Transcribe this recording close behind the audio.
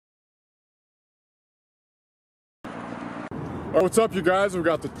What's up, you guys? We've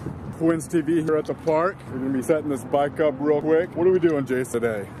got the Twins TV here at the park. We're gonna be setting this bike up real quick. What are we doing, Jace,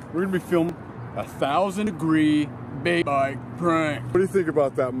 today? We're gonna be filming a 1,000-degree bait bike prank. What do you think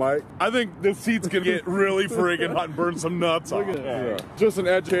about that, Mike? I think the seat's gonna get really friggin' hot and burn some nuts off. Yeah. Just an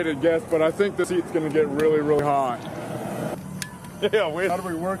educated guess, but I think the seat's gonna get really, really hot. Yeah, wait. How do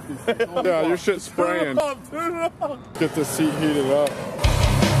we work these things? Yeah, your shit's spraying. Turn it up. Get the seat heated up.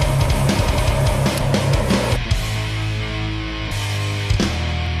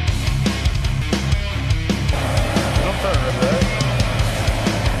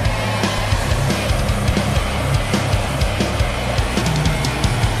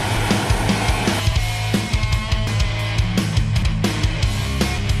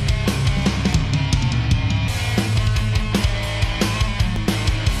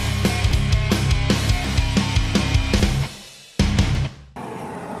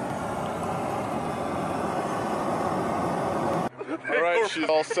 Alright, she's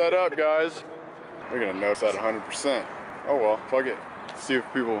all set up, guys. We're gonna notice that 100%. Oh well, fuck it. See if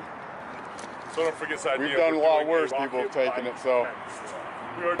people... So don't forget side. We've done a lot worse, people have taken it, so...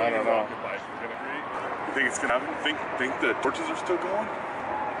 I don't know. You think it's gonna happen? Think the torches are still going?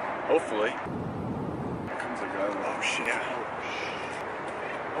 Hopefully. Here comes a guy. Oh shit. Yeah.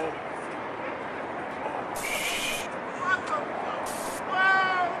 Oh.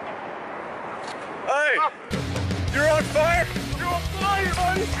 Hey! You're on fire! You're on fire,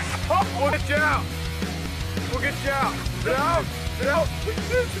 buddy! We'll get you out! We'll get you out! Get out! Get out!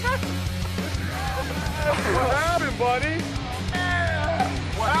 What happened, buddy?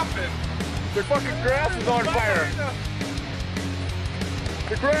 What happened? The fucking grass is on fire!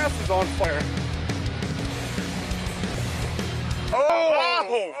 The grass is on fire!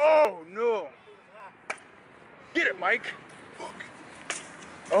 Oh! Oh no! Get it, Mike!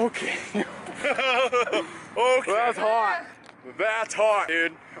 Okay. Okay. Well, that's hot. That's hot,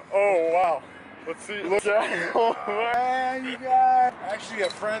 dude. Oh, wow. Let's see. Look at it. Oh, man, you guys. Actually, a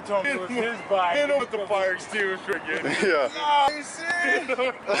friend told me it was his bike. Hit him with the fire extinguisher again. Yeah. Oh, you see?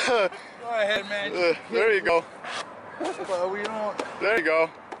 Go ahead, man. There you go. Well, we don't. There you go.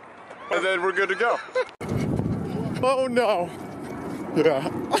 And then we're good to go. Oh, no. Yeah.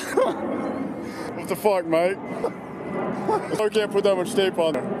 What the fuck, Mike? I can't put that much tape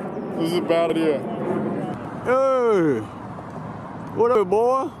on there. This is a bad idea. Hey! What up,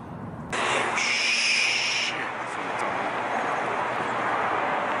 boy? Shit.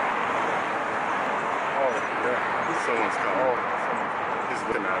 Oh, yeah. Someone's coming. Oh, he's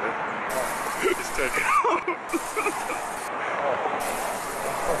looking at it. He's taking it.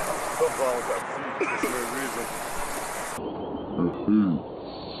 What's wrong with that seat? There's no reason.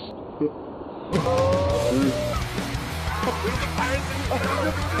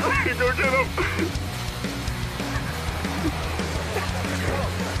 Go get him!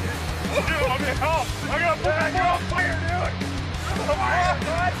 Dude, I'm in help! I gotta put that girl on fire, dude! You're on fire,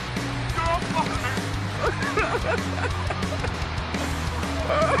 bud! You're on fire!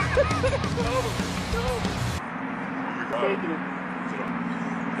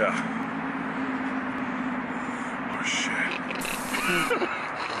 Yeah. Oh shit.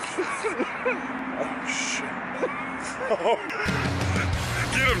 Oh shit. Oh.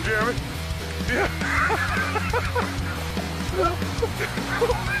 Get him, Jeremy. Yeah.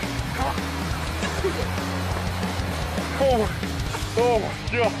 Oh my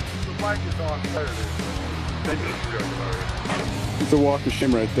God. The bike is on fire, It's a walk of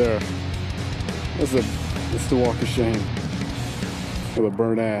shame right there. It's the walk of shame. With a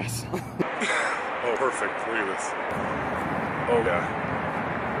burnt ass. Oh, perfect. Look at this. Oh, yeah.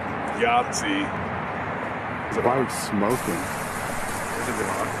 Yahtzee. The bike's smoking. Isn't it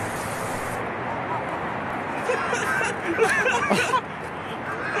hot?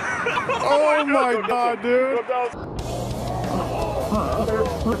 Oh my God, dude! Go down.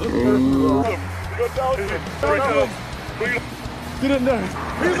 Get in there!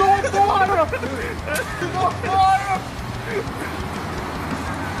 He's on fire! He's on fire!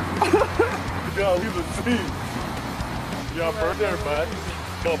 You gotta leave the seat. You got burnt there, bud.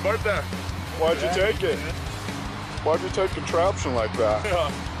 Oh, burnt there. Why'd you take it? Why'd you take contraption like that?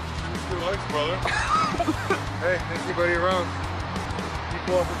 Yeah. Good legs, brother. Hey, anybody around?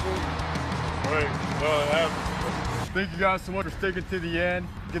 Equal opportunity. Right. Well, it happens. Thank you guys so much for sticking to the end.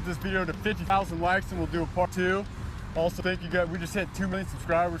 Get this video to 50,000 likes and we'll do a part 2. Also, thank you guys. We just hit 2 million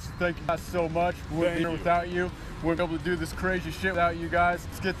subscribers, so thank you guys so much. We wouldn't be here without you. We wouldn't be able to do this crazy shit without you guys.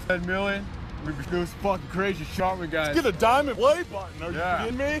 Let's get to 10 million. We'd be doing some fucking crazy shit, aren't we, guys? Get a diamond play button. Are you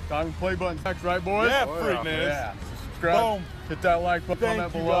kidding me? Diamond play button next, right, boys? Yeah, oh, freak yeah. nice. Yeah. So subscribe. Boom. Hit that like button,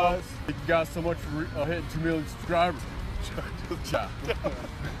 comment below. Guys. Thank you guys so much for hitting 2 million subscribers. Yeah.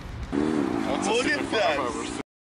 Look at that.